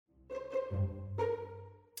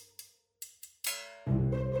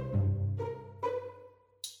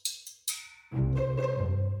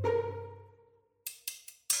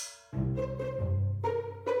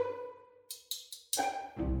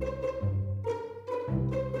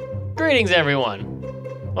Greetings,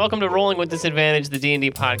 everyone. Welcome to Rolling with Disadvantage, the D&D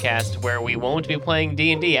podcast, where we won't be playing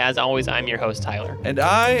D&D. As always, I'm your host, Tyler. And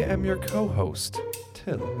I am your co-host,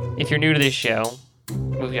 Till. If you're new to this show,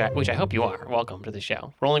 which I hope you are, welcome to the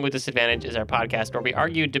show. Rolling with Disadvantage is our podcast where we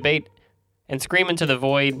argue, debate, and scream into the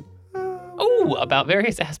void about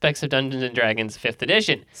various aspects of Dungeons & Dragons 5th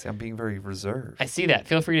edition. See, I'm being very reserved. I see that.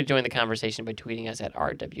 Feel free to join the conversation by tweeting us at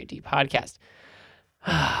RWD Podcast.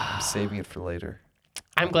 I'm saving it for later.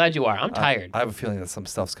 I'm glad you are. I'm tired. I have a feeling that some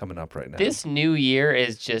stuff's coming up right now. This new year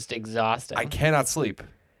is just exhausting. I cannot sleep.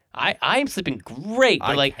 I'm sleeping great,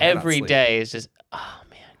 but I cannot every sleep. day is just, oh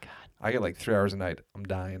man, God. I get like 3 hours a night. I'm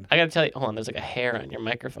dying. I gotta tell you, hold on, there's like a hair on your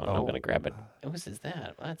microphone. I'm Oh. gonna grab it. Whose is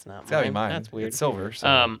that? That's not It's gotta be mine. mine. That's weird. It's silver. So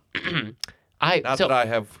Not that I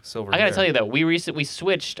have silver I gotta hair. tell you though, we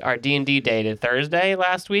switched our D&D day to Thursday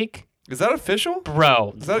last week. Is that official?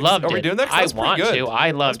 Bro, Is that- loved are we it. doing that? 'Cause I that's pretty want good. to.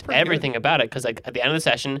 I loved That's pretty everything about it because like at the end of the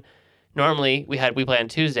session, normally we play on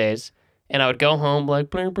Tuesdays, and I would go home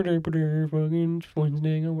like fucking Wednesday.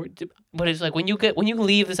 But it's like when you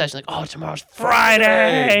leave the session, like, oh, tomorrow's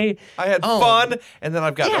Friday. I had Oh. fun, and then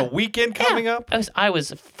I've got Yeah. a weekend coming up. I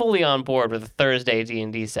was fully on board with a Thursday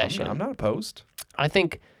D&D session. I'm not opposed. I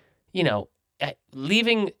think,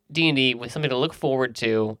 leaving D&D with something to look forward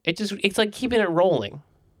to, it's like keeping it rolling.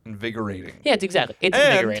 Invigorating. Yeah, it's And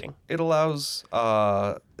invigorating. it allows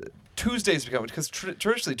Tuesdays to become, because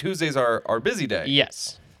traditionally Tuesdays are our busy day.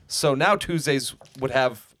 Yes. So now Tuesdays would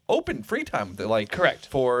have open free time, Correct.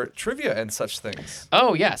 for trivia and such things.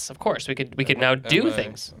 Oh yes, of course. We could now do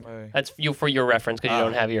things. Am I- That's you for your reference because you Ah.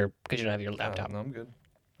 don't have your laptop. No, I'm good.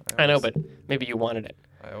 I know, but maybe you wanted it.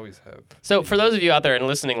 I always have. So for those of you out there in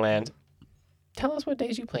listening land, tell us what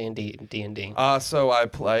days you play in D&D. So I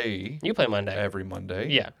play You play Monday. every Monday.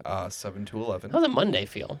 Yeah. 7 to 11. How's a Monday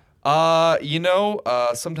feel?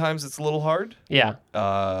 Sometimes it's a little hard. Yeah.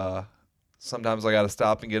 Sometimes I got to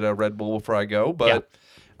stop and get a Red Bull before I go, but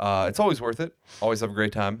it's always worth it. Always have a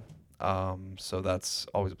great time. So that's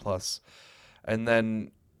always a plus. And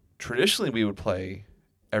then traditionally we would play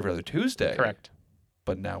every other Tuesday. Correct.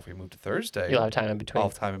 But now if we move to Thursday, You'll have time in between. I'll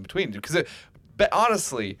have time in between. Because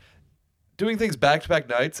honestly, doing things back-to-back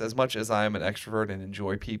nights, as much as I am an extrovert and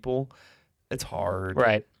enjoy people, it's hard.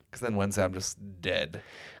 Right. Because then Wednesday I'm just dead.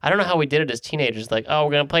 I don't know how we did it as teenagers. Like, oh,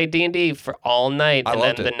 we're gonna play D&D for all night, I and then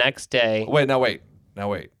loved the it. next day. Wait.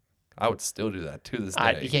 I would still do that to this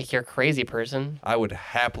day. Yeah, you're a crazy person. I would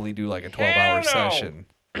happily do like a 12-hour session.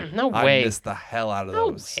 No I way. miss the hell out of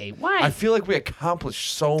No those. way. Why? I feel like we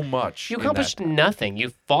accomplished so much. You in accomplished that. nothing.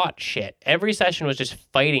 You fought shit. Every session was just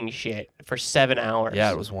fighting shit for 7 hours. Yeah,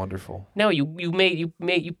 it was wonderful. No, you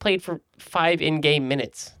played for 5 in-game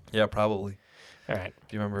minutes. Yeah, probably. All right.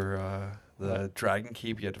 Do you remember the Dragon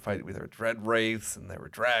Keep? You had to fight with Dread Wraiths, and there were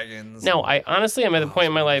dragons. No, I honestly am at the point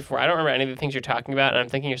in my life where I don't remember any of the things you're talking about, and I'm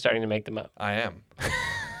thinking you're starting to make them up. I am.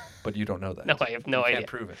 But you don't know that. No, I have no You idea. Can't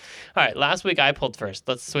prove it. All right, last week I pulled first.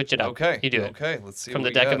 Let's switch it up. Okay. You do it. Okay, let's see From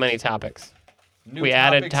what the we deck got. of many topics. New we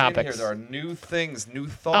added in topics. here. There are new things, new Oh,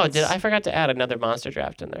 thoughts. I forgot to add another monster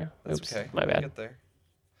draft in there. That's Oops, okay. my We'll bad. get there.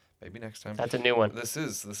 Maybe next time. That's a new one. This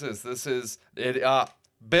is it.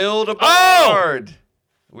 Build a Oh! bard.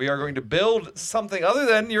 We are going to build something other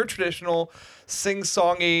than your traditional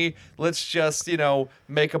sing-songy. Let's just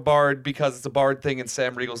make a bard because it's a bard thing, and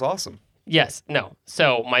Sam Riegel's awesome. Yes, no.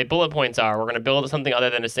 So my bullet points are: we're going to build something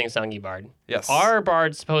other than a sing-songy bard. Yes. Are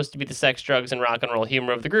bards supposed to be the sex, drugs, and rock and roll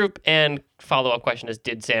humor of the group? And follow-up question is: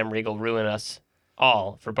 did Sam Riegel ruin us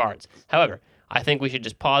all for bards? However, I think we should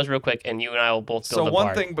just pause real quick, and you and I will both build a So one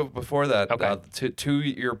bard. thing before that, Okay. to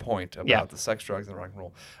your point about Yeah. the sex, drugs, and rock and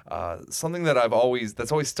roll, something that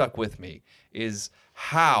that's always stuck with me is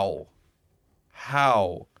how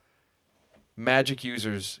magic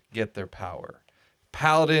users get their power.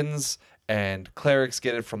 Paladins and clerics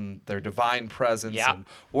get it from their divine presence, Yeah. and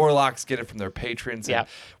warlocks get it from their patrons, Yeah. and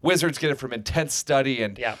wizards get it from intense study,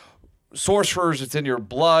 and Yeah. sorcerers, it's in your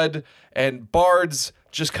blood, and bards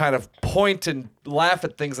just kind of point and laugh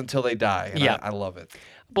at things until they die. And Yeah. I love it.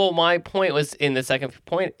 Well, my point was in the second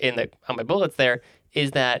point on my bullets there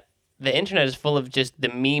is that the internet is full of just the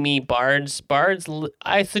meme bards.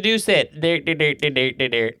 I seduce it.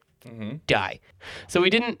 Die. So we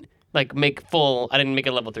didn't I didn't make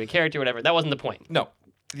a level 3 character or whatever. That wasn't the point. No,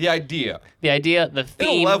 the idea. The idea, the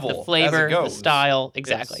theme, level the as flavor, it the goes. style.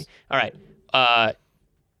 Exactly. Yes. All right.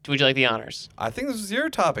 Would you like the honors? I think this is your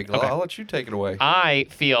topic. Okay. I'll let you take it away. I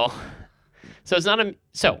feel so. It's not a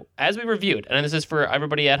so as we reviewed, and this is for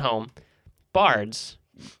everybody at home. Bards,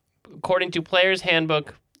 according to Player's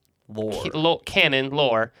Handbook Lore. canon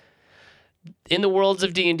lore, in the worlds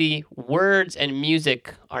of D&D, words and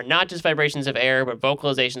music are not just vibrations of air, but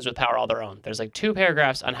vocalizations with power all their own. There's like 2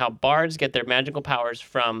 paragraphs on how bards get their magical powers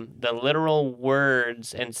from the literal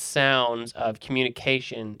words and sounds of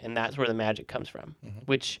communication, and that's where the magic comes from.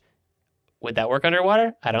 Which, would that work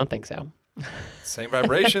underwater? I don't think so. Same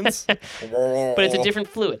vibrations. But it's a different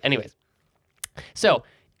fluid. Anyways, so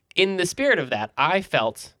in the spirit of that, I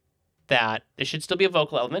felt that there should still be a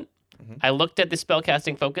vocal element. I looked at the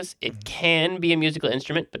spellcasting focus. It can be a musical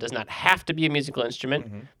instrument, but does not have to be a musical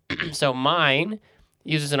instrument. So mine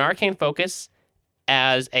uses an arcane focus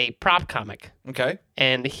as a prop comic. Okay.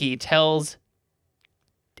 And he tells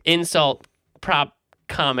insult prop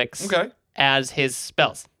comics as his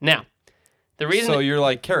spells. Now, the reason... So you're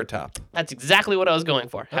like Carrot Top. That's exactly what I was going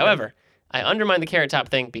for. However, I undermine the Carrot Top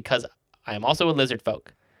thing because I am also a lizard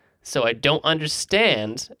folk. So I don't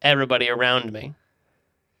understand everybody around me.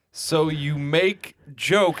 So you make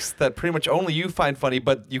jokes that pretty much only you find funny,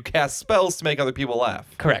 but you cast spells to make other people laugh.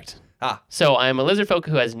 Correct. Ah. So I'm a lizard folk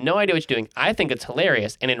who has no idea what you're doing. I think it's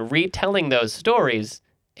hilarious. And in retelling those stories,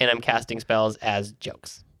 and I'm casting spells as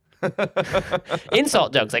jokes.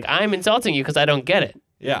 Insult jokes. Like, I'm insulting you because I don't get it.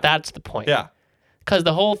 Yeah. That's the point. Yeah. Because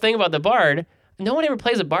the whole thing about the bard, no one ever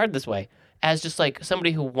plays a bard this way. As just like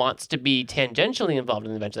somebody who wants to be tangentially involved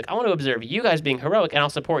in the adventure. Like, I want to observe you guys being heroic, and I'll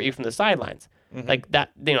support you from the sidelines. Like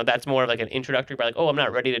that, that's more of like an introductory part. Like, oh, I'm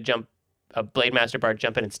not ready to jump a Blade Master bard,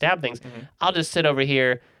 jump in and stab things. I'll just sit over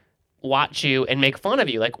here, watch you, and make fun of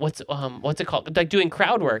you. Like, what's it called? Like doing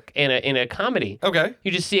crowd work in a comedy. Okay.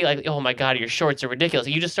 You just see like, oh my god, your shorts are ridiculous.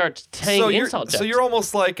 You just start saying insult jokes. So you're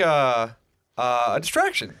almost like a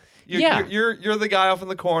distraction. You're the guy off in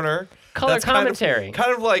the corner. Color commentary.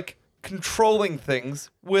 Kind of like controlling things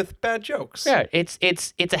with bad jokes. Yeah, it's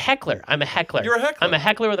a heckler. I'm a heckler. You're a heckler. I'm a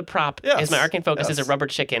heckler with a prop. Yes. Is my arcane focus Yes. is a rubber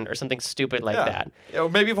chicken or something stupid like that. Yeah,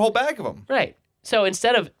 maybe a whole bag of them. Right. So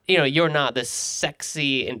instead of, you're not this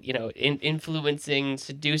sexy and, influencing,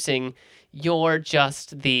 seducing, you're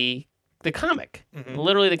just the comic,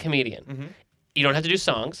 literally the comedian. You don't have to do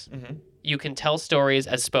songs. You can tell stories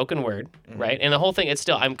as spoken word, right? And the whole thing,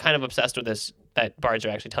 I'm kind of obsessed with this, that bards are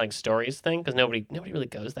actually telling stories thing, because nobody really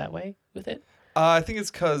goes that way with it. I think it's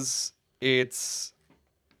because it's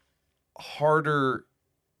harder.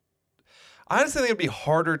 I honestly think it'd be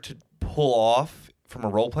harder to pull off from a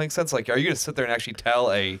role-playing sense. Like, are you going to sit there and actually tell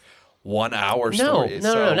a 1-hour story?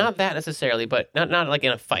 No, not that necessarily, but not like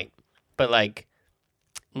in a fight. But like,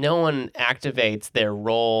 no one activates their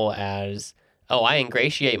role as, oh, I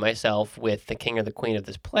ingratiate myself with the king or the queen of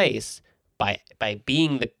this place by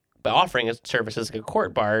offering a service as like a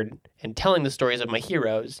court bard and telling the stories of my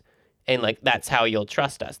heroes, and like that's how you'll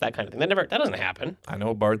trust us, that kind of thing. That doesn't happen. I know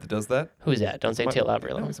a bard that does that. Who's that? Don't say Teal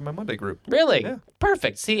Avrilo. He's in my Monday group. Really? Yeah.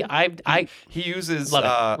 Perfect. See, he uses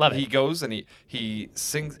love it. He goes and he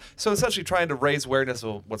sings. So essentially, trying to raise awareness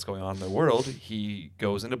of what's going on in the world, he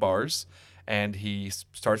goes into bars and he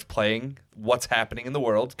starts playing what's happening in the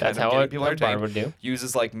world. That's kind of how getting people a bard entertained. would do.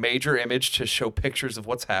 Uses like major image to show pictures of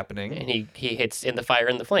what's happening. And he hits in the fire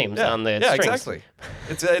and the flames on the strings. Exactly.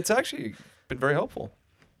 It's actually been very helpful.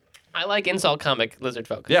 I like insult comic lizard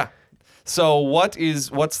folk. Yeah. So what's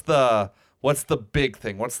the big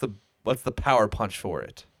thing? What's the power punch for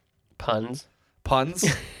it? Puns. Puns?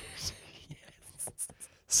 Yes.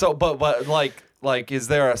 So but like is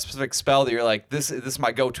there a specific spell that you're like, this is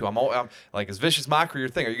my go-to? I'm like, is vicious mockery your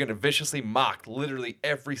thing? Are you going to viciously mock literally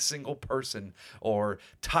every single person, or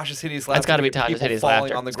Tasha's hideous laughter? That's got to be Tasha's hideous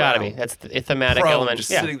laughter. It's got to be. That's the thematic element. Just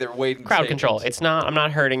sitting there waiting. Crowd control. It's not. I'm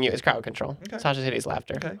not hurting you. It's crowd control. Okay. Tasha's hideous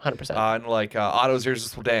laughter. Okay. 100%. And like Otto's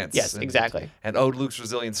irresistible dance. Yes, exactly. And Ode Luke's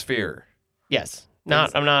resilient sphere. Yes.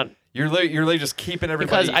 I'm not. You're literally just keeping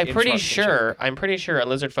everybody. Because I'm pretty sure a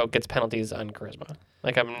lizard folk gets penalties on charisma.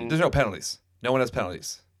 Like There's no penalties. No one has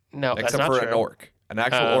penalties. No, except that's not for true. an orc. An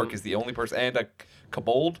actual orc is the only person, and a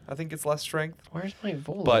kobold, I think, gets less strength. Where's my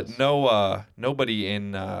Volus? But nobody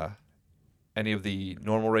in any of the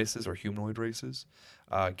normal races or humanoid races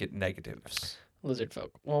get negatives. Lizard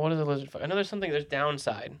folk. Well, what is a lizard folk? I know there's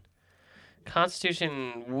downside.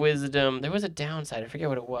 Constitution, wisdom. There was a downside. I forget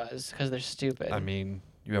what it was because they're stupid. I mean,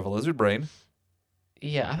 you have a lizard brain.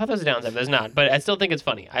 Yeah, I thought there was a downside. There's not, but I still think it's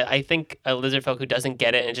funny. I think a lizard folk who doesn't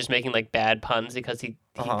get it and is just making like bad puns because he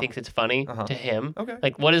thinks it's funny to him. Okay.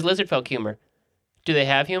 Like, what is lizard folk humor? Do they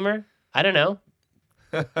have humor? I don't know.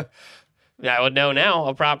 I would know now.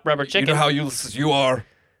 A prop rubber chicken. You know how useless you are.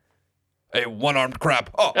 A one-armed crap.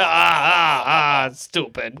 Oh.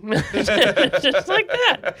 Stupid. Just like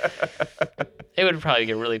that. It would probably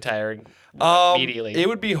get really tiring immediately. It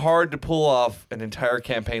would be hard to pull off an entire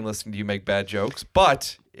campaign listening to you make bad jokes,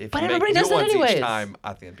 but if But you make everybody new does that ones anyways. each time,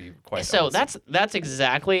 I think it'd be quite So awesome. that's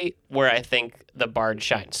exactly where I think the bard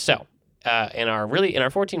shines. So in our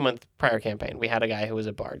 14-month prior campaign, we had a guy who was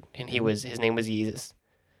a bard, and his name was Yeezus.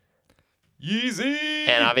 Yeezy.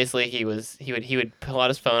 And obviously he would pull out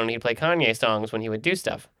his phone and he'd play Kanye songs when he would do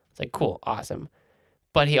stuff. It's like, cool, awesome.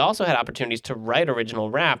 But he also had opportunities to write original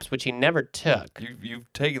raps, which he never took.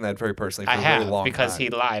 You've taken that very personally for I a very have long because time. he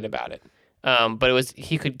lied about it. But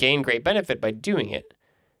he could gain great benefit by doing it.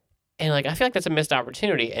 And like I feel like that's a missed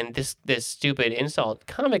opportunity. And this stupid insult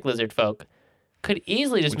comic lizard folk could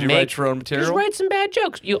easily just Would you write your own material? just write some bad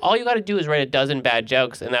jokes. All you got to do is write a dozen bad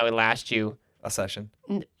jokes, and that would last you. A session.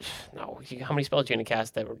 No, how many spells are you gonna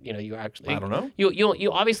cast that you actually? I don't know.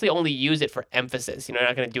 You obviously only use it for emphasis. You're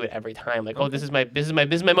not gonna do it every time. Like, oh, this is my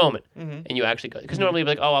moment, and you actually go because normally you'd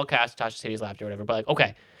be like, oh, I'll cast Tasha City's Laughter or whatever. But like,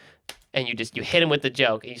 okay, and you hit him with the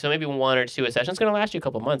joke. So maybe one or two a session. It's gonna last you a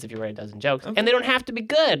couple months if you write a dozen jokes, and they don't have to be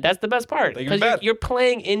good. That's the best part They can be because bad. you're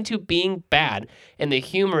playing into being bad, and the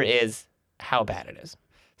humor is how bad it is.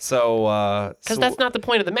 So, Because that's not the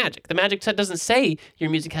point of the magic. The magic set doesn't say your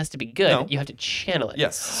music has to be good. No. You have to channel it.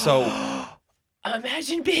 yes. So,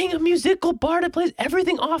 Imagine being a musical bard that plays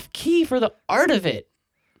everything off key for the art of it.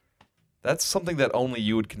 that's something that only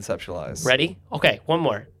you would conceptualize. Ready? Okay, one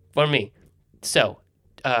more. One me. So,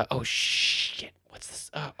 oh shit. What's this?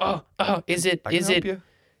 Is it? I can Is help it? you.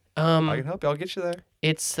 I can help you. I'll get you there.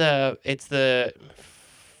 It's the.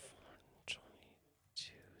 22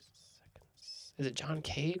 seconds. Is it John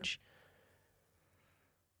Cage?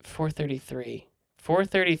 433.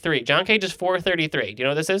 433. John Cage is 433. Do you know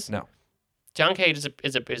what this is? No. John Cage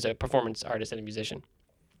is a performance artist and a musician.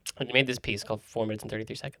 And he made this piece called 4 minutes and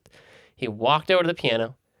 33 seconds. He walked over to the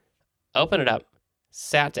piano, opened it up,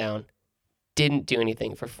 sat down, didn't do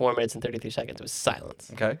anything for 4 minutes and 33 seconds. It was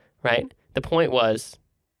silence, Okay. right? The point was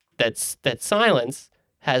that silence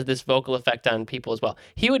has this vocal effect on people as well.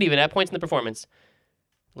 He would even, at points in the performance,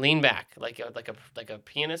 lean back like a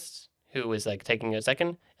pianist who was like taking a second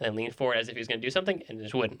and then lean forward as if he was going to do something and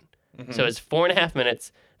just wouldn't. So it's 4.5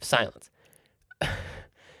 minutes of silence.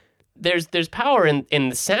 There's power in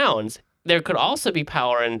the sounds. There could also be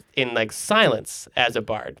power in like silence as a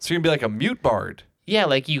bard. So you're gonna be like a mute bard. Yeah,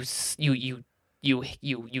 like you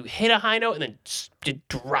hit a high note and then just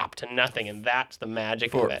drop to nothing, and that's the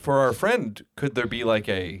magic of it. For our friend, could there be like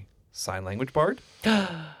a sign language bard?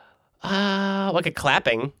 Like a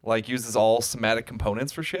clapping. Like uses all somatic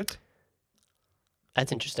components for shit?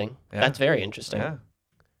 That's interesting. Yeah. That's very interesting. Yeah.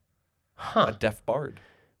 Huh. A deaf bard.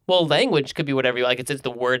 Well, language could be whatever you like. It's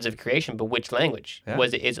the words of creation, but which language? Yeah.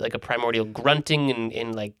 Is it like a primordial grunting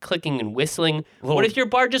and like clicking and whistling? Little- What if your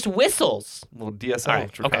bard just whistles? A little DSL, All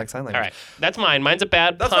right, dramatic okay. sign language. All right, that's mine. Mine's a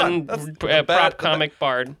bad That's pun, fine. That's prop bad- comic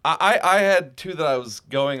bard. I had two that I was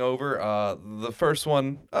going over. The first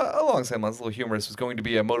one, along the same lines, a little humorous, was going to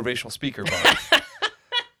be a motivational speaker bard.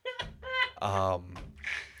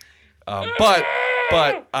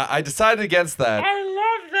 But I decided against that. I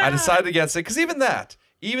love that. I decided against it because even that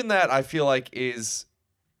I feel like is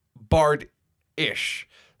bard-ish.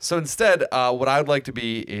 So instead, what I would like to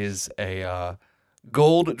be is a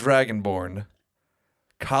gold dragonborn,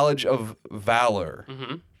 College of Valor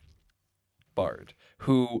bard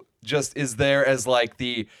who just is there as like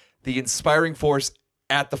the inspiring force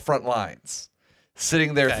at the front lines.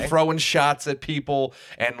 Sitting there Okay. throwing shots at people,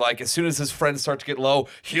 and like as soon as his friends start to get low,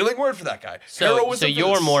 healing word for that guy. So Heroism for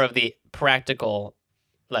you're this. more of the practical,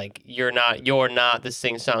 like you're not the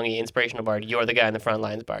sing-songy inspirational bard. You're the guy in the front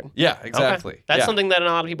lines bard. Yeah, Okay. exactly. That's yeah. something that a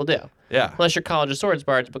lot of people do. Yeah. Unless you're College of Swords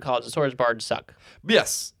bards, but College of Swords bards suck.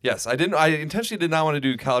 Yes. I intentionally did not want to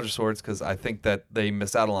do College of Swords because I think that they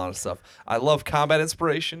missed out on a lot of stuff. I love combat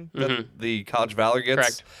inspiration that the College of Valor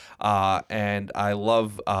gets. Correct. And I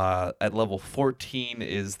love at level 14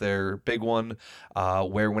 is their big one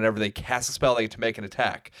where whenever they cast a spell, they get to make an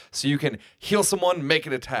attack. So you can heal someone, make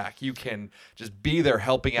an attack. You can just be there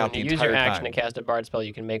helping out When you the use entire your action time. to cast a bard spell,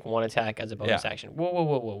 you can make one attack as a bonus Yeah. action.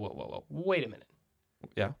 Whoa. Wait a minute.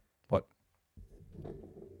 Yeah. What?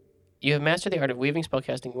 You have mastered the art of weaving,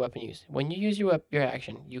 spellcasting, and weapon use. When you use your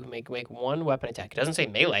action, you make one weapon attack. It doesn't say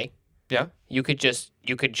melee. Yeah. You could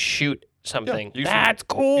shoot something. you shoot- That's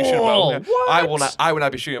cool. You shoot a bow. Yeah. What? I would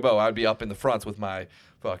not be shooting a bow. I would be up in the front with my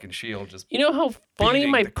fucking shield just You know how funny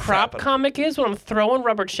beating my the crap prop out of- comic is when I'm throwing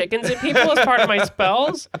rubber chickens at people as part of my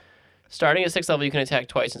spells? Starting at 6th level, you can attack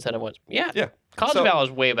twice instead of once. Yeah. Yeah. College So- of Valor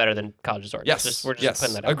is way better than College of Swords. Yes, We're just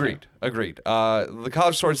putting that out agreed. The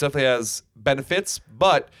College of Swords definitely has benefits,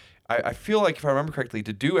 but I feel like if I remember correctly,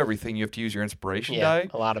 to do everything you have to use your inspiration Yeah, die,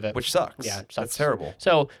 a lot of it. which sucks. Yeah, it sucks. That's terrible.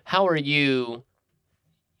 So how are you?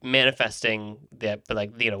 manifesting the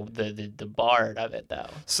bard of it though.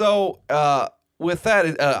 So with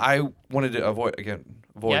that, I wanted to avoid Yeah,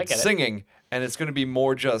 I get it. singing, and it's going to be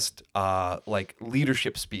more just like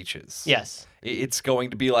leadership speeches. Yes. It's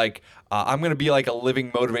going to be like I'm going to be like a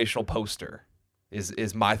living motivational poster.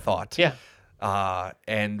 Is my thought. Yeah.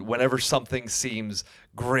 And whenever something seems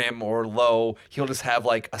grim or low, he'll just have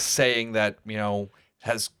like a saying that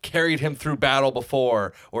has carried him through battle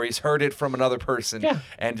before, or he's heard it from another person. Yeah.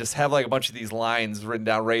 And just have like a bunch of these lines written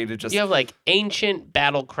down, ready to just. You have like ancient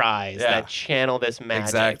battle cries that channel this magic.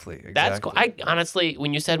 Exactly. That's cool. I honestly,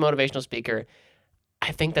 when you said motivational speaker,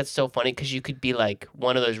 I think that's so funny because you could be like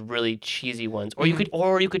one of those really cheesy ones, or you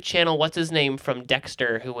could channel what's his name from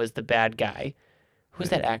Dexter, who was the bad guy. Who's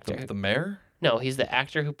that actor? The mayor? No, he's the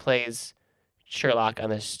actor who plays Sherlock on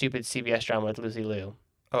the stupid CBS drama with Lucy Liu.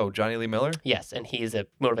 Oh, Johnny Lee Miller? Yes, and he's a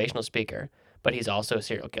motivational speaker, but he's also a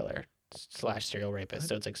serial killer / serial rapist,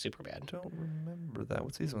 so it's like super bad. I don't remember that.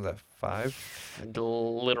 What season was that? 5? The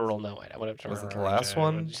literal no idea. Was it the last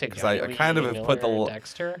one? Because I kind of have put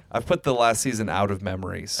Dexter. I've put the last season out of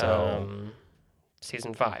memory, so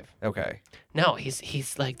Season 5. okay. No,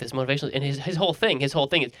 he's like this motivational, and his whole thing is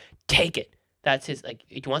take it. That's his, like,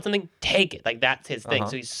 if you want something, take it. Like, that's his thing.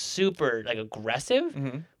 So he's super, like,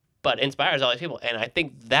 aggressive, but inspires all these people. And I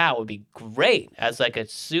think that would be great as, like, a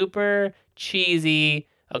super cheesy,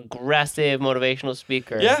 aggressive, motivational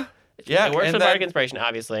speaker. Yeah. Yeah. It works and with then- Bardic Inspiration,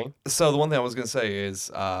 obviously. So the one thing I was going to say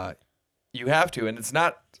is you have to, and it's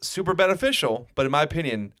not super beneficial, but in my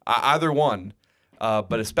opinion, either one,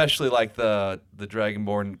 but especially like the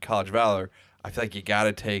Dragonborn College of Valor, I feel like you got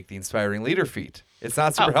to take the Inspiring Leader feat. It's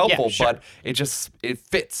not super helpful, but it fits. It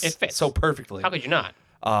fits so perfectly. How could you not?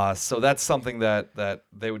 So that's something that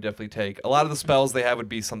they would definitely take. A lot of the spells they have would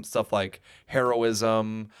be some stuff like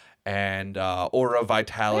heroism and aura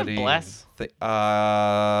vitality. Bless.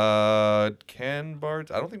 Can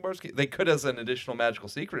bards? I don't think bards. They could as an additional magical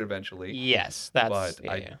secret eventually. Yes, that's. But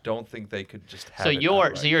I don't think they could just have. So it you're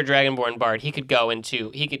outright. a Dragonborn bard. He could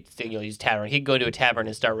use tavern. He could go to a tavern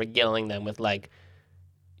and start regaling them with like,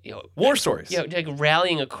 war stories. Like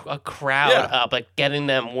rallying a crowd up, like getting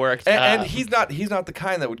them worked up. And he's not the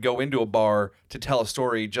kind that would go into a bar to tell a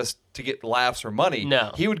story just to get laughs or money.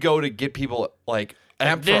 No. He would go to get people like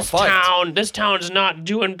amped for a fight. This town's not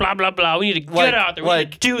doing blah blah blah. We need to get out there. We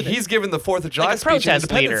need to do this. He's giving the 4th of July like a speech at protest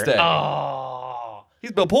Independence leader. Day. Oh,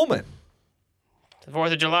 He's Bill Pullman. the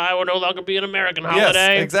 4th of July will no longer be an American Yes,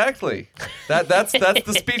 holiday. exactly. That's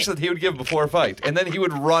the speech that he would give before a fight, and then he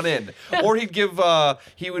would run in, or he'd give Aragorn's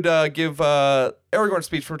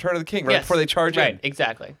speech from Return of the King right before they charge in. Right,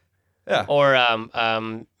 exactly. Yeah. Or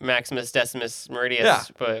Maximus Decimus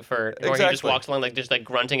Meridius, or he just walks along just like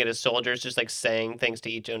grunting at his soldiers, just like saying things to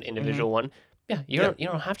each own individual one. Yeah, you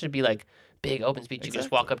don't have to be like big open speech. You can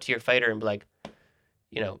just walk up to your fighter and be like,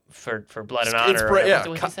 for blood and honor.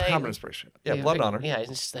 What's he say? Common inspiration. Yeah, blood and honor. Yeah,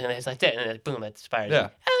 it's like that, and then boom, that inspires Yeah. you.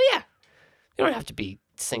 Oh yeah, you don't have to be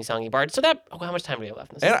sing-songy bard. So how much time do we have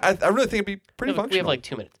left in this? And I really think it'd be pretty functional. We have like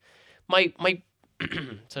 2 minutes. My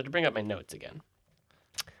so to bring up my notes again.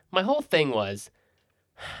 My whole thing was,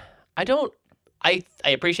 I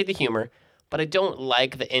appreciate the humor, but I don't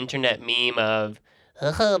like the internet meme of,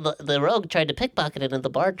 the rogue tried to pickpocket it and the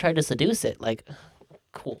bard tried to seduce it. Like,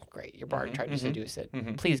 cool, great, your bard tried to seduce it.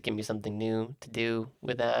 Please give me something new to do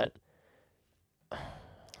with that.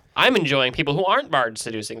 I'm enjoying people who aren't bards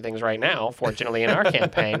seducing things right now, fortunately, in our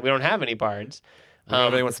campaign. We don't have any bards. I don't know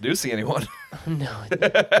if anyone's seducing anyone. No.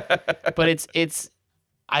 But it's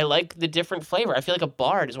I like the different flavor. I feel like a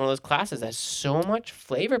bard is one of those classes that has so much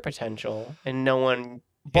flavor potential, and no one.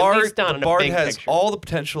 Bard has all the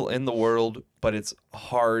potential in the world, but it's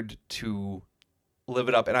hard to live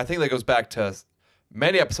it up. And I think that goes back to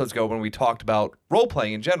many episodes ago when we talked about role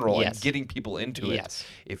playing in general and getting people into it. Yes.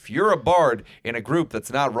 If you're a bard in a group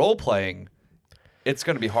that's not role playing, it's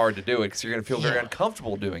going to be hard to do it because you're going to feel very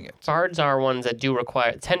uncomfortable doing it. Bards are ones that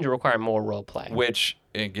tend to require more role play. Which,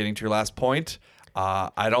 in getting to your last point,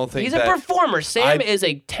 I don't think he's a performer. Sam is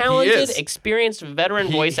a talented, is. experienced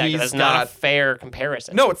veteran voice actor. That's not a fair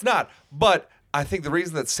comparison. No, it's not. But I think the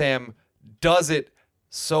reason that Sam does it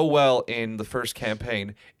so well in the first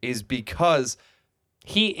campaign is because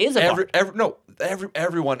he is a bard.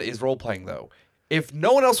 Everyone is role playing though. If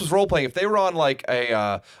no one else was role playing, if they were on like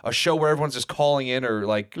a show where everyone's just calling in or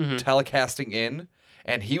like telecasting in,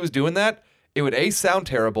 and he was doing that, it would A, sound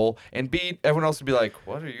terrible, and B, everyone else would be like,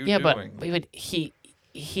 "What are you doing?" Yeah, but he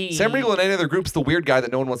Sam Riegel in any other group's the weird guy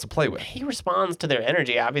that no one wants to play with. He responds to their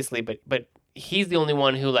energy, obviously, but he's the only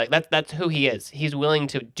one who like that's who he is. He's willing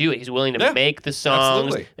to do it. He's willing to make the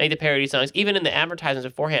songs, make the parody songs, even in the advertisements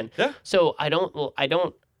beforehand. Yeah. So I don't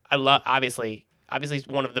I love obviously it's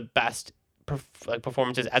one of the best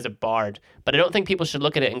performances as a bard, but I don't think people should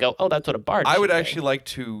look at it and go, "Oh, that's what a bard." I should would be," actually like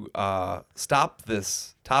to stop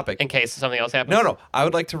this topic. in case something else happens. No. I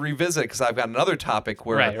would like to revisit because I've got another topic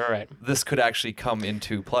where Right. this could actually come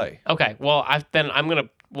into play. Okay. Well,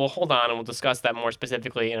 we'll hold on and we'll discuss that more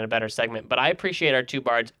specifically in a better segment. But I appreciate our 2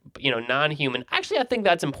 bards, non-human. Actually, I think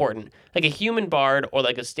that's important. Like a human bard or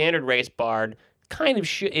like a standard race bard kind of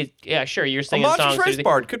should. Yeah, sure. You're singing songs. Monsters Race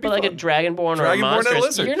bard could be but like fun. a dragonborn or a Dragonborn monster. and a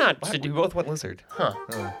lizard. You're not. What? We both went lizard. Huh.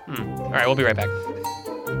 All right. We'll be right back.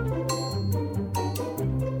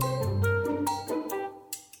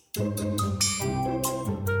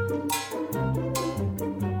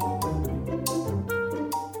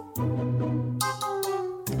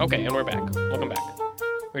 Okay, and we're back. Welcome back.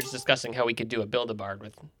 We're just discussing how we could do a Build-A-Bard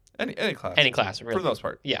with Any class. any class, really. For the most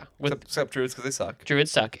part. Yeah. With Except druids because they suck.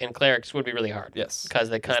 druids suck, and clerics would be really hard. Yes. Because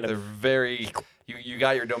they kind They're of... very. You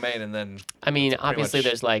got your domain and then. I mean, obviously much-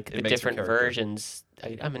 there's like it the makes your different character. versions.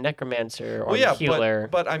 I'm a necromancer or Well, yeah, a healer.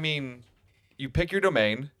 but I mean, you pick your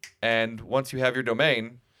domain, and once you have your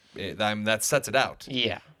domain, that sets it out.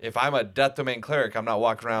 Yeah. If I'm a death domain cleric, I'm not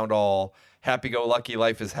walking around all happy-go-lucky,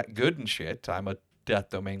 life is good and shit. I'm a death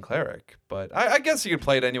domain cleric. But I guess you could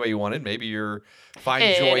play it any way you wanted. Maybe you're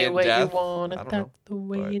find joy in way death. you want it, I don't that's know. the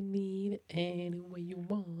way but- you need it, any way you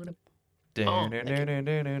want it. Thank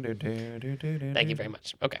Thank you very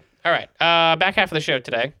much. Okay. All right. Back half of the show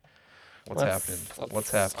today. What's happening?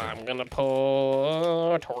 What's happening? I'm going to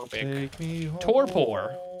pull Torpik. Take me home,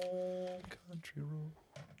 Torpor. country road.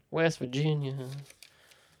 West Virginia.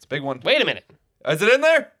 It's a big one. Wait a minute. Is it in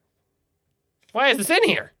there? Why is this in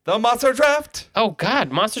here? The monster draft. Oh, God.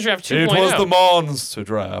 Monster Draft 2.0. It was the monster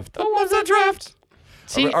draft. The monster draft.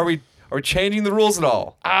 See, Are we changing the rules at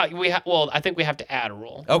all? well, I think we have to add a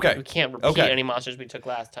rule. Okay. We can't repeat Okay. any monsters we took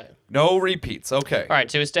last time. No repeats. Okay. All right,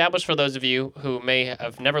 to establish for those of you who may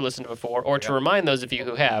have never listened before, or to remind those of you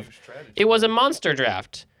who have, it was a monster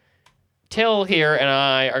draft. Till here and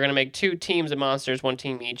I are going to make 2 teams of monsters, 1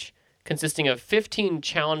 team each, consisting of 15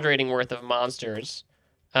 challenge rating worth of monsters.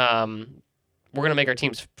 We're going to make our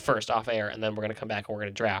teams first off air, and then we're going to come back and we're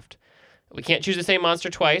going to draft. We can't choose the same monster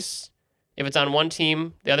twice. If it's on one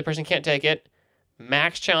team, the other person can't take it.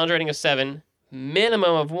 Max challenge rating of 7,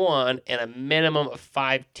 minimum of 1, and a minimum of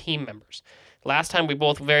 5 team members. Last time we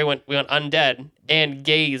went undead and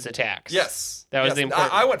gaze attacks. Yes. That was Yes. the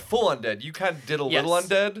important. I went full undead. You kind of did a little Yes.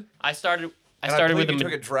 undead. I started And with you a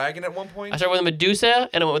took a dragon at one point. I started with a Medusa,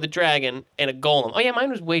 and I went with a dragon and a golem. Oh yeah,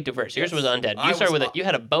 mine was way diverse. Yours Yes. was undead. I You started was with you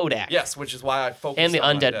had a Bodak. Yes, which is why I focused And the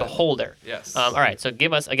on undead beholder. Yes. All right, so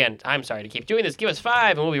give us again. I'm sorry to keep doing this. Give us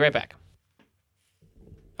 5, and we'll be right back.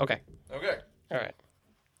 Okay. Okay. All right.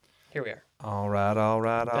 Here we are. All right.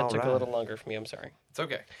 That took a little longer for me. I'm sorry. It's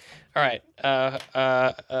okay. All right.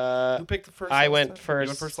 Who picked the first? I last went time? You first,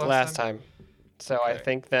 went first last time. So I Okay.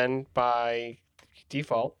 think then by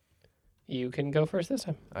default, you can go first this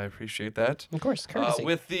time. I appreciate that. Of course, courtesy.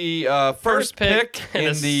 With the first First pick pick in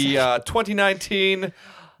in the the 2019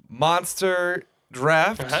 Monster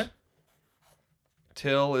Draft, Uh-huh.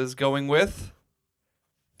 Till is going with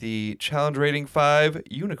the Challenge Rating 5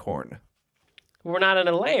 Unicorn. We're not in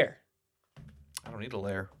a layer. I don't need a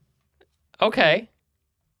lair. Okay.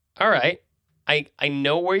 All right. I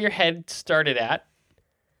know where your head started at,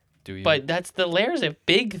 Do you? but the lair is a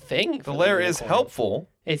big thing. the for lair is unicorn. helpful.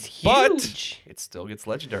 It's but huge. it still gets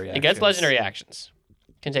legendary It actions. gets legendary actions.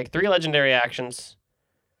 Can take 3 legendary actions.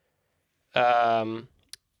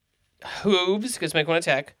 Hooves, because make 1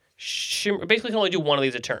 attack. Basically can only do 1 of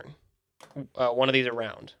these a turn. 1 of these a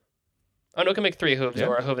round. Oh, no, it can make 3 hooves Yeah.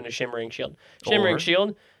 or a hoove and a shimmering shield. Shimmering Or-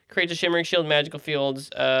 shield creates a shimmering shield magical fields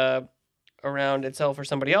around itself or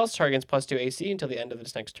somebody else. Target gains +2 AC until the end of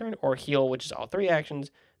its next turn. Or heal, which is all 3 actions.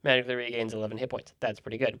 Magically regains 11 hit points. That's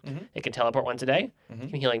pretty good. Mhm. It can teleport once a day. Mhm. It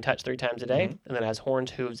can healing touch 3 times a day. And then it has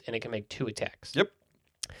horns, hooves, and it can make 2 attacks. Yep.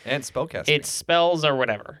 And spellcasting. Its spells or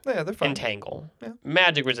whatever. Yeah, they're fine. Entangle. Yeah.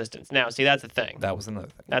 Magic resistance. Now, see, that's a thing. That was another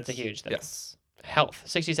thing. That's a huge thing. Yes. Health,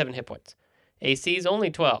 67 hit points. AC is only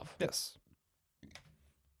 12. Yes.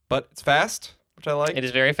 But it's fast, which I like. It is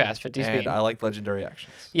very fast, 50 and speed. I like legendary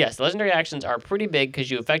actions. Yes, legendary actions are pretty big because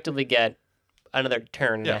you effectively get another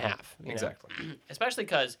turn and a half. you know? Exactly. Especially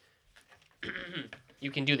because you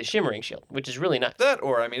can do the shimmering shield, which is really nice. That,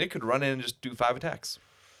 or I mean, it could run in and just do 5 attacks.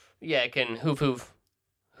 Yeah, it can hoof, hoof,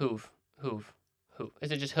 hoof, hoof, hoof.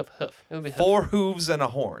 Is it just hoof, hoof? It would be hoof. 4 hooves and a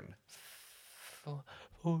horn.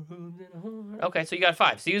 Four hooves and a horn. Okay, so you got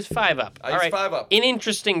 5. So use 5 up. I All use right. 5 up. An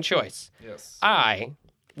interesting choice. Yes. I,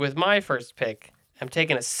 with my first pick, am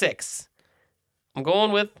taking a 6. I'm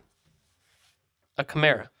going with a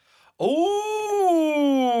Chimera. Ooh.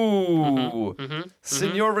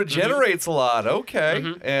 Senor regenerates a lot. Okay.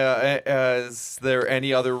 Is there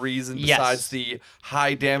any other reason besides the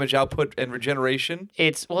high damage output and regeneration?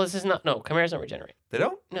 This is not, no, Chimeras don't regenerate. They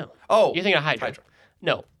don't? No. Oh. You're thinking of Hydra.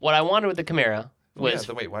 No, what I wanted with the Chimera was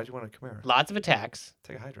so wait, why'd you want a Chimera? lots of attacks,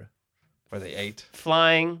 Take a Hydra. Were they 8?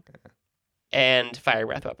 flying, and fire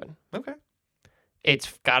breath weapon. Okay.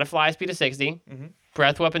 It's got a fly speed of 60.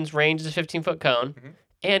 Breath weapon's range is a 15-foot cone.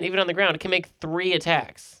 And even on the ground, it can make 3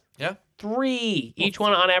 attacks. Yeah. 3. Each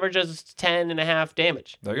one on average does 10.5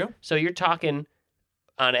 damage. There you go. So you're talking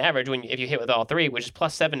on average if you hit with all 3, which is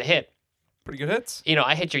 +7 to hit. Pretty good hits.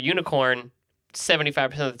 I hit your unicorn 75%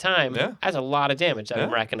 of the time. Yeah. That's a lot of damage that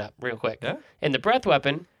I'm racking up real quick. Yeah. And the breath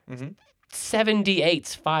weapon,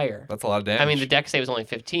 7d8's fire. That's a lot of damage. I mean, the dex save was only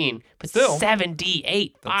 15, but Still.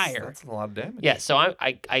 7d8 fire. That's a lot of damage. Yeah, so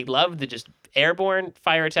I love the just airborne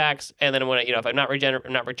fire attacks, and then when if I'm not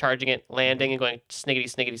recharging it, landing and going sniggity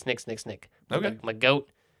sniggity snick snick snick. Okay. My goat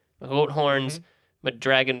horns, my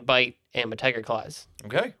dragon bite, and my tiger claws.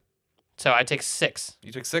 Okay. So I take 6.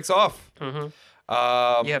 You took 6 off. You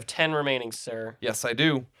have 10 remaining, sir. Yes, I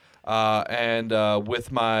do. And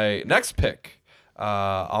with my next pick,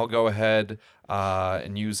 I'll go ahead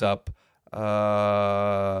and use up.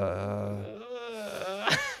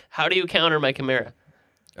 How do you counter my Chimera?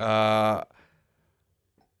 I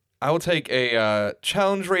will take a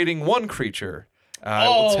challenge rating 1 creature. I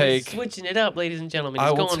will take. Switching it up, ladies and gentlemen. He's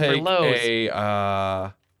I will going take for lows.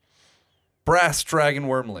 a brass dragon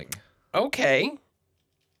wormling. Okay.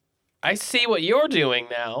 I see what you're doing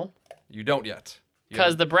now. You don't yet.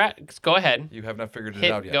 Because go ahead. You have not figured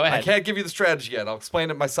it out yet. Go ahead. I can't give you the strategy yet. I'll explain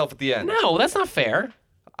it myself at the end. No, that's not fair.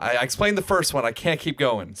 I explained the first one. I can't keep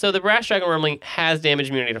going. So the brass dragon wormling has damage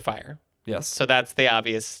immunity to fire. Yes. So that's the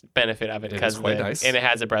obvious benefit of it. It is quite nice. And it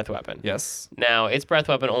has a breath weapon. Yes. Now, its breath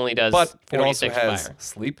weapon only does But it 46 also has fire.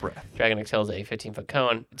 sleep breath. Dragon Excel is a 15-foot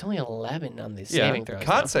cone. It's only 11 on the Yeah. saving throws.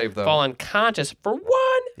 Can't save, though. Fall unconscious for 1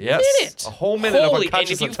 Yes. minute. A whole minute of Holy, unconscious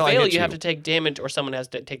and if you until I fail, hit you you. have to take damage or someone has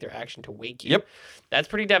to take their action to wake you. Yep. That's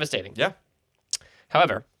pretty devastating. Yeah.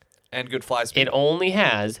 However, And good fly speed. it only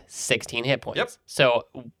has 16 hit points. Yep. So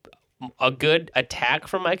a good attack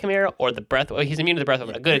from my Chimera or the breath. He's immune to the breath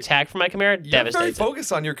weapon. A good attack from my Chimera You're very devastates it.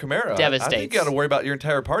 focused on your Chimera. I Devastates. think you got to worry about your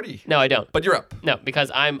entire party. No, I don't. But you're up. No, because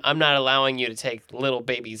I'm not allowing you to take little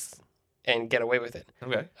babies and get away with it.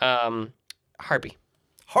 Okay. Harpy.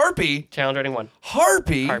 Harpy? Challenge rating 1.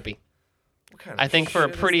 Harpy? Harpy. What kind of I think for a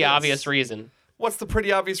shit is pretty this? obvious reason. What's the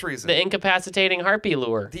pretty obvious reason? The incapacitating harpy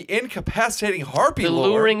lure. The incapacitating harpy The lure.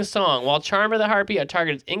 luring song. While charmed by the harpy, a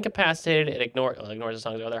target is incapacitated. It ignores the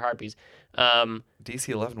songs of other harpies. DC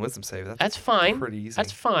 11 wisdom save. That's fine. Pretty easy.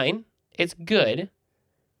 That's fine. It's good.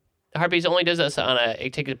 The harpies only does this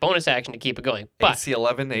it takes a bonus action to keep it going. But AC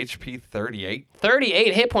 11, HP 38.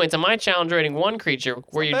 38 hit points on my challenge rating 1 creature,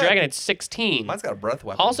 where your bad. dragon at 16. Mine's got a breath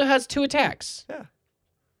weapon. Also has 2 attacks. Yeah.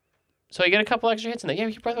 So you get a couple extra hits in there. Yeah,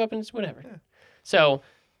 your breath weapons, whatever. Yeah. So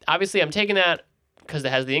obviously I'm taking that because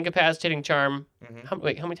it has the incapacitating charm. How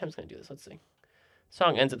many times can I do this? Let's see.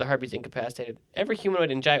 Song ends at the harpy's incapacitated. Every humanoid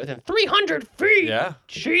in giant within 300 feet. Yeah.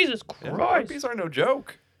 Jesus Yeah, Christ. harpies are no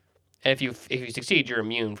joke. And if you succeed, you're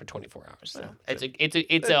immune for 24 hours. So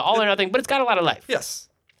it's a all or nothing, but it's got a lot of life. Yes.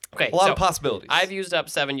 Okay. A lot so of possibilities. I've used up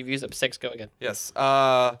 7. You've used up 6. Go again. Yes.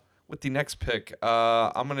 With the next pick,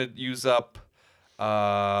 I'm going to use up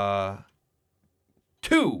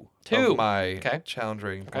 2 of my challenge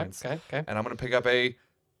rating points. Okay. And I'm going to pick up a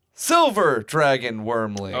silver dragon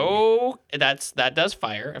wormling. Oh, that does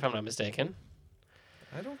fire, if I'm not mistaken.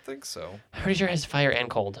 I don't think so. I'm pretty sure it has fire and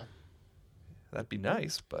cold. That'd be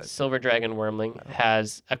nice, but Silver Dragon Wormling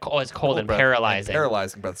has it's cold and breath. paralyzing.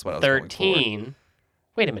 Paralyzing breath is what I was going for. 13.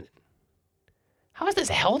 Wait a minute. How is this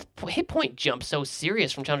hit point jump so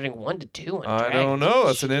serious from challenging 1 to 2 on I Dragon? don't know.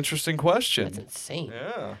 That's an interesting question. That's insane.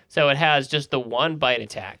 Yeah. So it has just the 1 bite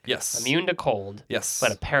attack. Yes. Immune to cold. Yes.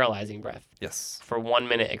 But a paralyzing breath. Yes. For 1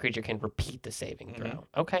 minute, a creature can repeat the saving throw.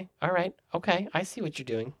 Okay. All right. Okay. I see what you're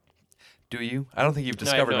doing. Do you? I don't think you've I have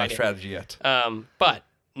discovered no my idea. strategy yet. But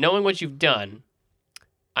knowing what you've done,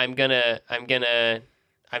 I'm gonna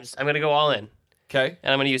go all in, Okay.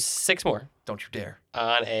 and I'm gonna use 6 more Don't you dare.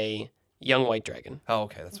 on a young white dragon. Oh,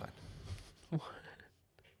 okay. That's fine.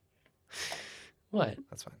 What?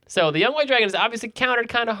 That's fine. So the young white dragon is obviously countered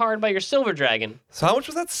kind of hard by your silver dragon. So how much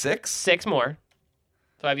was that? 6? 6 more.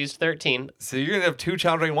 So I've used 13. So you're going to have 2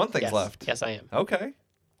 challenge rating 1 things Yes. left. Yes, I am. Okay.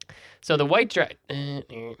 So the white dragon.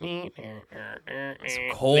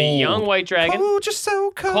 Cold. The young white dragon. Oh, just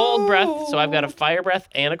so cold. Cold breath. So I've got a fire breath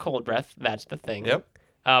and a cold breath. That's the thing. Yep.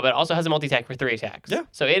 but it also has a multi-attack for 3 attacks. Yeah.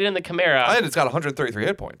 So it and the Chimera, And it's got 133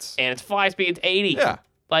 hit points. and its fly speed's 80. Yeah.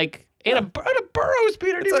 Like, and a burrow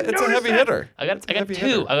speed. It's a heavy hitter. I got heavy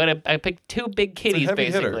 2. hitter. I picked 2 big It's a kitties, heavy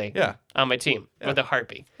hitter. basically, Yeah. on my team with a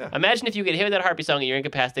Harpy. Yeah. Imagine if you get hit with that Harpy song and you're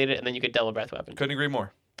incapacitated, and then you get double breath weapon. Couldn't agree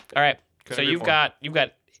more. All right. Couldn't So agree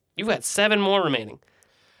you've got 7 more remaining.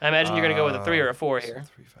 I imagine you're gonna go with a 3 or a 4 here.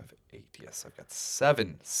 3, 5, 8. Yes, I've got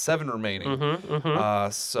 7. 7 remaining. Mm-hmm.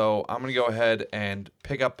 So I'm gonna go ahead and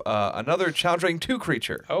pick up another Challenge Rating 2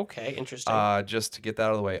 creature. Okay, interesting. Just to get that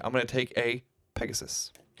out of the way, I'm gonna take a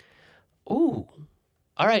Pegasus. Ooh.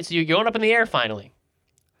 All right, so you're going up in the air finally.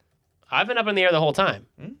 I've been up in the air the whole time.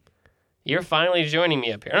 You're finally joining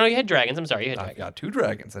me up here. Oh, no, you had dragons. I'm sorry, you had I've dragons. got 2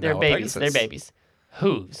 dragons and They're now a babies. Pegasus. They're babies.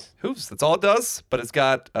 Hooves. Hooves. That's all it does, but it's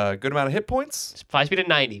got a good amount of hit points. Fly speed at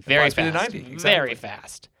 90. Very Fly speed at fast. 90, Very exactly.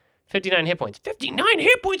 fast. 59 hit points. 59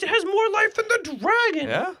 hit points. It has more life than the dragon.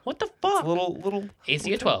 Yeah. What the fuck? A little.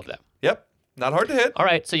 AC at 12 though. Yep. Not hard to hit. All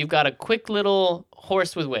right, so you've got a quick little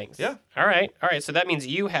horse with wings. Yeah. All right. So that means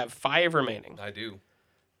you have 5 remaining. I do.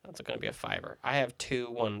 That's going to be a 5er. I have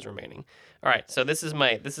 2 1s remaining. All right, so this is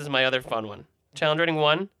my other fun one. Challenge rating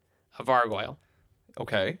 1, a Vargoyle.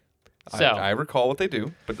 Okay. So I recall what they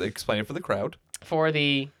do, but explain it for the crowd. for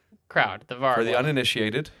the crowd, the Vargoyle. For the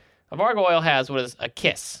uninitiated. A Vargoyle has what is a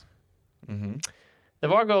kiss. Mm-hmm. The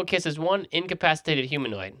Vargoyle kisses 1 incapacitated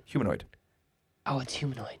humanoid. Humanoid. Oh, it's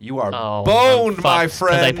humanoid. You are Oh, boned, I'm my fucked,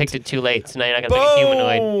 friend. Because I picked it too late, so now you're not gonna pick a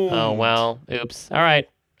humanoid. Oh Boned. well, oops. All right,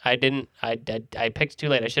 I didn't. I picked too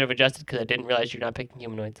late. I should have adjusted because I didn't realize you're not picking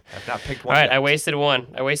humanoids. I've not picked All one right, yet. I wasted a 1.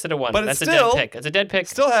 But That's it's a still- dead pick. It's a dead pick.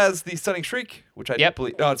 Still has the Stunning Shriek, which I Yep.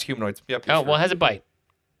 believe. Oh, it's humanoids. Yep. you're Oh sure. well, it has a bite.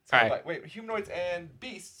 It's got all a right. bite. Wait, humanoids and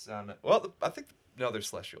beasts on it. Well, I think no, they're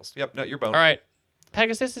celestials. Yep. No, you're boned. All right,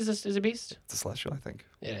 Pegasus is a beast. It's a celestial, I think.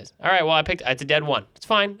 It is. All right. Well, I picked. It's a dead 1. It's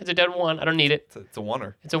fine. It's a dead 1. I don't need it. It's a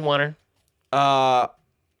oneer. It's a 1er.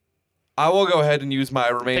 I will go ahead and use my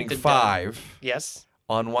remaining Picked a 5 Yes.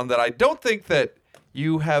 on one that I don't think that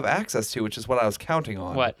you have access to, which is what I was counting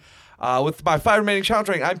on. What? With my 5 remaining challenge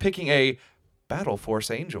rating, I'm picking a Battle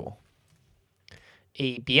Force Angel.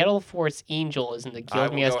 A Battle Force Angel is in the I will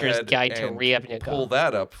go Guildmaster's ahead Guide to and Ravnica. Pull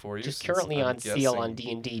that up for you. Which is since currently I'm on sale guessing- on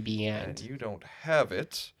D&D And Beyond. you don't have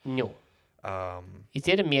it. No. Um, Is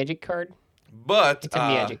it a magic card? but It's a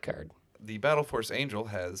magic card. the Battle Force Angel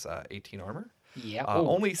has 18 armor, Yeah.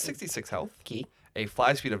 only 66 health, Okay. a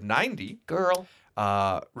fly speed of 90, Girl.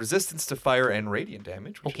 resistance to fire and radiant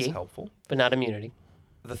damage, which Okay. is helpful. But not immunity.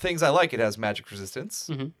 The things I like, it has magic resistance.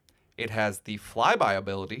 Mhm. It has the flyby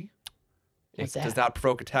ability. What's It does that? not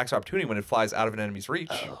provoke attacks of opportunity when it flies out of an enemy's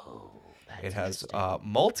reach. Oh, that's It has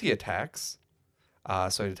interesting. multi-attacks,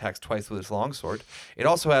 so it attacks twice with its longsword. It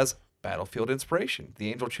also has Battlefield Inspiration.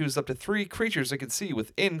 The angel chooses up to 3 creatures it can see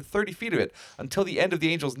within 30 feet of it. Until the end of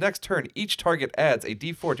the angel's next turn, each target adds a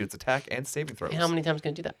d4 to its attack and saving throws. And how many times can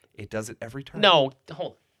it do that? It does it every turn. No.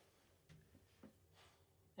 Hold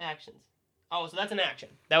on. Actions. Oh, so that's an action.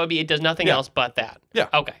 That would be it does nothing Yeah. else but that. Yeah.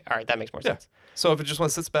 Okay. All right. That makes more Yeah. sense. So if it just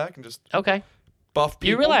wants to sit back and just Okay. buff people.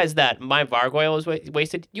 You realize that my Vargoyle was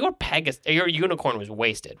wasted? Your unicorn was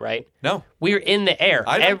wasted, right? No. We're in the air.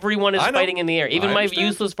 I know. Everyone is I know. fighting in the air. Even I my understand.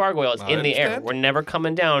 useless Vargoyle is I in the air. understand. We're never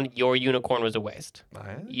coming down. Your unicorn was a waste.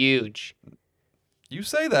 Huge. You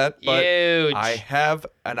say that, but Huge. I have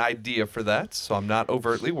an idea for that, so I'm not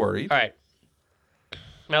overtly worried. All right.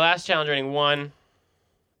 My last challenge rating 1.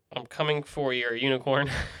 I'm coming for your unicorn.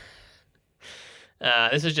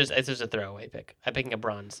 This is just a throwaway pick. I'm picking a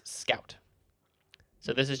bronze scout.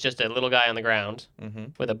 So this is just a little guy on the ground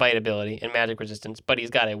with a bite ability and magic resistance, but he's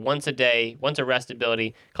got a once a rest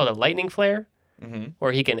ability called a lightning flare,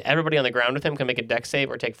 where everybody on the ground with him can make a dex save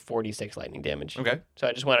or take 46 lightning damage. Okay. So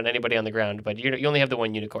I just wanted anybody on the ground, but you only have the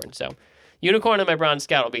 1 unicorn. So unicorn and my bronze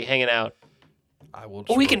scout will be hanging out. I will.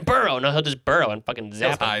 Oh, he destroy- can burrow. No, he'll just burrow and fucking He'll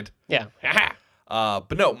zap him. hide. Yeah.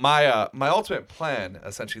 But no, my ultimate plan,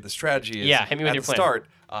 essentially, the strategy is Yeah, hit me with at your the plan. start.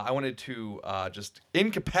 I wanted to just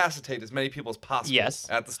incapacitate as many people as possible. Yes.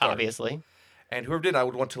 At the start, Obviously. and whoever did, I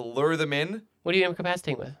would want to lure them in. What are you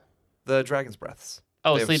incapacitating with? The dragon's breaths.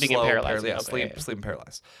 Oh, They have sleeping and slow paralyzing. Yeah, Okay, sleep and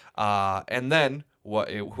paralyzed. And then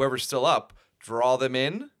whoever's still up, draw them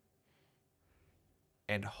in,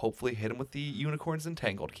 and hopefully hit them with the unicorn's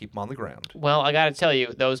entangled. Keep them on the ground. Well, I got to tell you,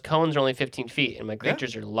 those cones are only 15 feet, and my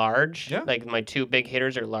creatures are large. Yeah. Like my 2 big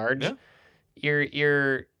hitters are large. Yeah.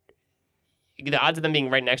 The odds of them being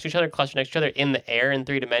right next to each other, clustered next to each other in the air in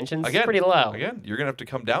 3 dimensions, is Again, pretty low. Again, you're gonna have to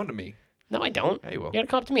come down to me. No, I don't. Yeah, you will. You got to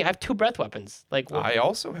come up to me. I have 2 breath weapons. Like, I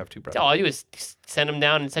also have 2 breath. all I do is send them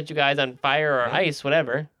down and set you guys on fire or ice,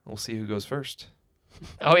 whatever. We'll see who goes first.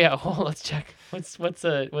 Oh yeah, let's check. What's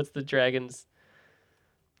the dragon's?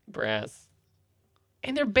 Brass.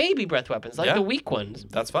 And they're baby breath weapons, like Yeah. the weak ones.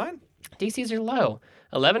 That's fine. DCs are low.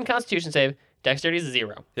 11 Constitution save. Dexterity is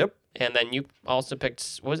 0. Yep. And then you also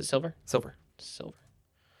picked, what was it, silver? Silver.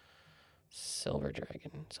 Silver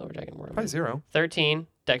dragon. Silver dragon. Where am I? Probably 0. 13.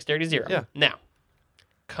 Dexterity 0. Yeah. Now,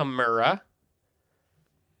 Chimera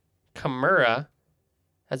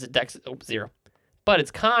has a dex 0. But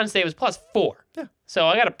its con save is +4. Yeah. So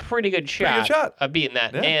I got a pretty good shot, of beating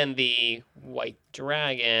that. Yeah. And the white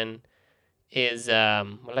dragon is,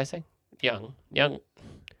 what did I say? Young.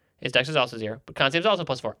 His dex is also 0, but con save is also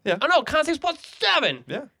 +4. Yeah. Oh no, con save is +7.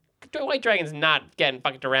 Yeah. White dragon's not getting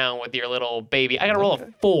fucked around with your little baby. I gotta roll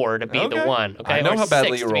a 4 to beat the one. Okay. I know or how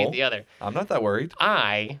badly 6 you to beat roll. the other. I'm not that worried.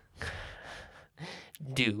 I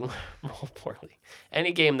do roll poorly.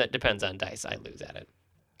 Any game that depends on dice, I lose at it.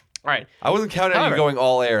 All right. I wasn't counting on you However, going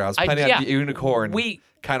all air. I was planning yeah, on the unicorn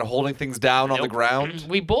kind of holding things down on the ground.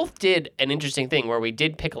 We both did an interesting thing where we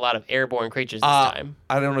did pick a lot of airborne creatures this time.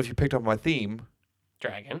 I don't know if you picked up on my theme.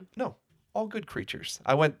 Dragon. No. All good creatures.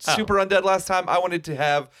 I went super undead last time. I wanted to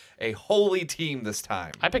have a holy team this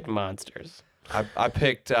time. I picked monsters. I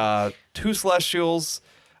picked 2 celestials,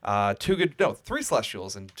 3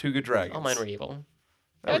 celestials and 2 good dragons. All mine were evil.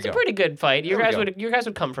 There we It's a go. pretty good fight. You There we guys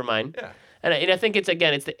would come for mine. Yeah. And I think it's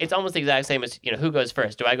almost the exact same as who goes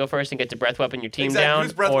first. Do I go first and get to breath weapon your team Exactly. down,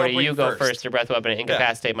 Who's breath or do weaponing you go first? first to breath weapon and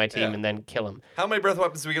incapacitate my team Yeah. and then kill him? How many breath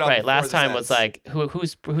weapons do we get off? Right. before Last this time ends? was like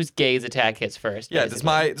whose gaze attack hits first. Yeah.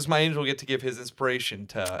 basically. Does my angel get to give his inspiration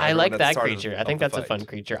to? I everyone like at the that start creature. I of think the that's a fight? fun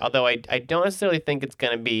creature. Although I don't necessarily think it's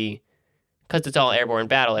going to be, because it's all airborne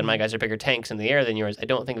battle and my guys are bigger tanks in the air than yours, I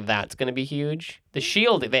don't think that's going to be huge. The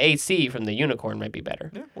shield, the AC from the unicorn might be better.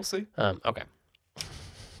 Yeah, we'll see. Okay.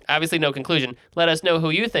 Obviously, no conclusion. Let us know who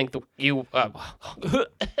you think If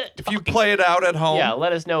you play it out at home, yeah,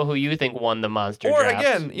 let us know who you think won the monster or draft.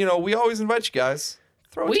 again, we always invite you guys.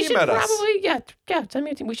 Throw a We team should at us. probably, send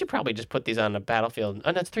me a team. We should probably just put these on a battlefield.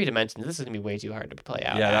 Oh, that's 3 dimensions. This is going to be way too hard to play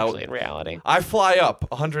out, actually, in reality. I fly up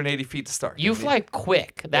 180 feet to start. You fly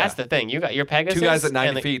quick. That's the thing. You got your Pegasus. 2 guys at and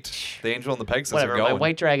 90 feet. The angel and the Pegasus Whatever. are going. My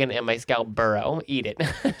white dragon and my scout burrow. Eat it.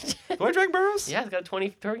 The white dragon burrows? Yeah, it's got a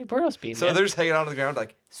 30 burrow speed. So man. they're just hanging out on the ground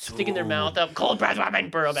like, sticking their mouth up. Cold breath weapon.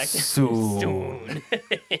 Burrow back. Soon.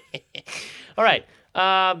 All right.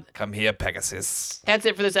 Come here, Pegasus. That's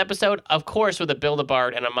it for this episode. Of course, with a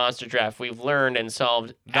Build-A-Bard and a monster draft, we've learned and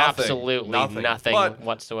solved absolutely nothing But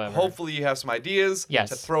whatsoever. Hopefully you have some ideas Yes.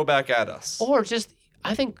 to throw back at us. Or just,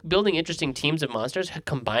 I think building interesting teams of monsters,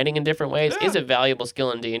 combining in different ways, is a valuable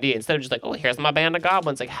skill in D&D. Instead of just like, oh, here's my band of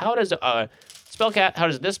goblins. Like, how does this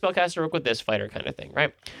spellcaster work with this fighter kind of thing,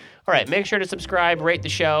 right? All right, make sure to subscribe, rate the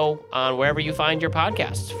show on wherever you find your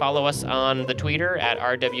podcasts. Follow us on the Twitter at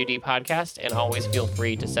RWD Podcast, and always feel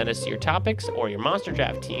free to send us your topics or your monster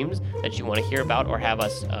draft teams that you want to hear about or have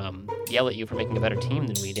us yell at you for making a better team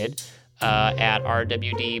than we did at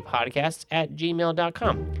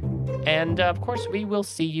rwdpodcast@gmail.com. And, of course, we will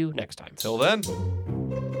see you next time. Till then.